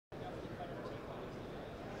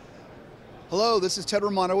Hello, this is Ted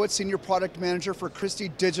Romanowitz, Senior Product Manager for Christie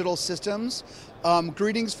Digital Systems.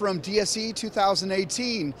 Greetings from DSE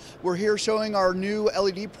 2018. We're here showing our new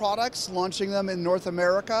LED products, launching them in North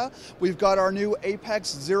America. We've got our new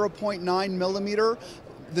Apex 0.9mm,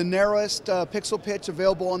 the narrowest pixel pitch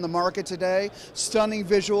available on the market today. Stunning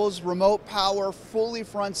visuals, remote power, fully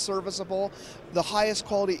front serviceable, the highest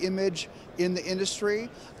quality image in the industry,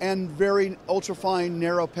 and very ultra-fine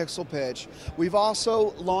narrow pixel pitch. We've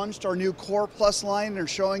also launched our new CorePlus line and are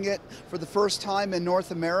showing it for the first time in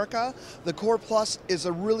North America. The CorePlus is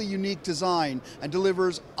a really unique design and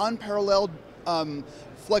delivers unparalleled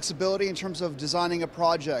flexibility in terms of designing a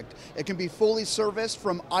project. It can be fully serviced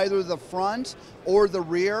from either the front or the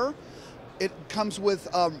rear. It comes with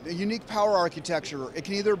a unique power architecture. It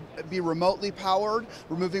can either be remotely powered,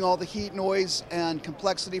 removing all the heat, noise, and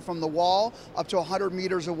complexity from the wall up to 100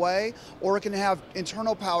 meters away, or it can have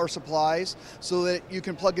internal power supplies so that you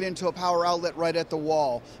can plug it into a power outlet right at the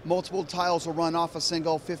wall. Multiple tiles will run off a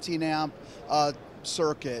single 15 amp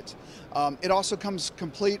circuit. It also comes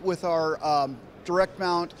complete with our direct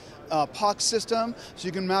mount puck system, so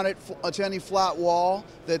you can mount it to any flat wall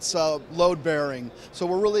that's load bearing. So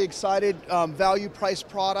we're really excited, value price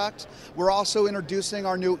product. We're also introducing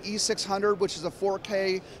our new E600, which is a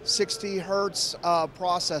 4K 60 hertz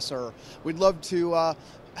processor. We'd love to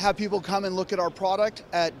have people come and look at our product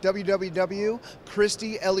at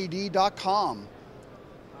www.christieled.com.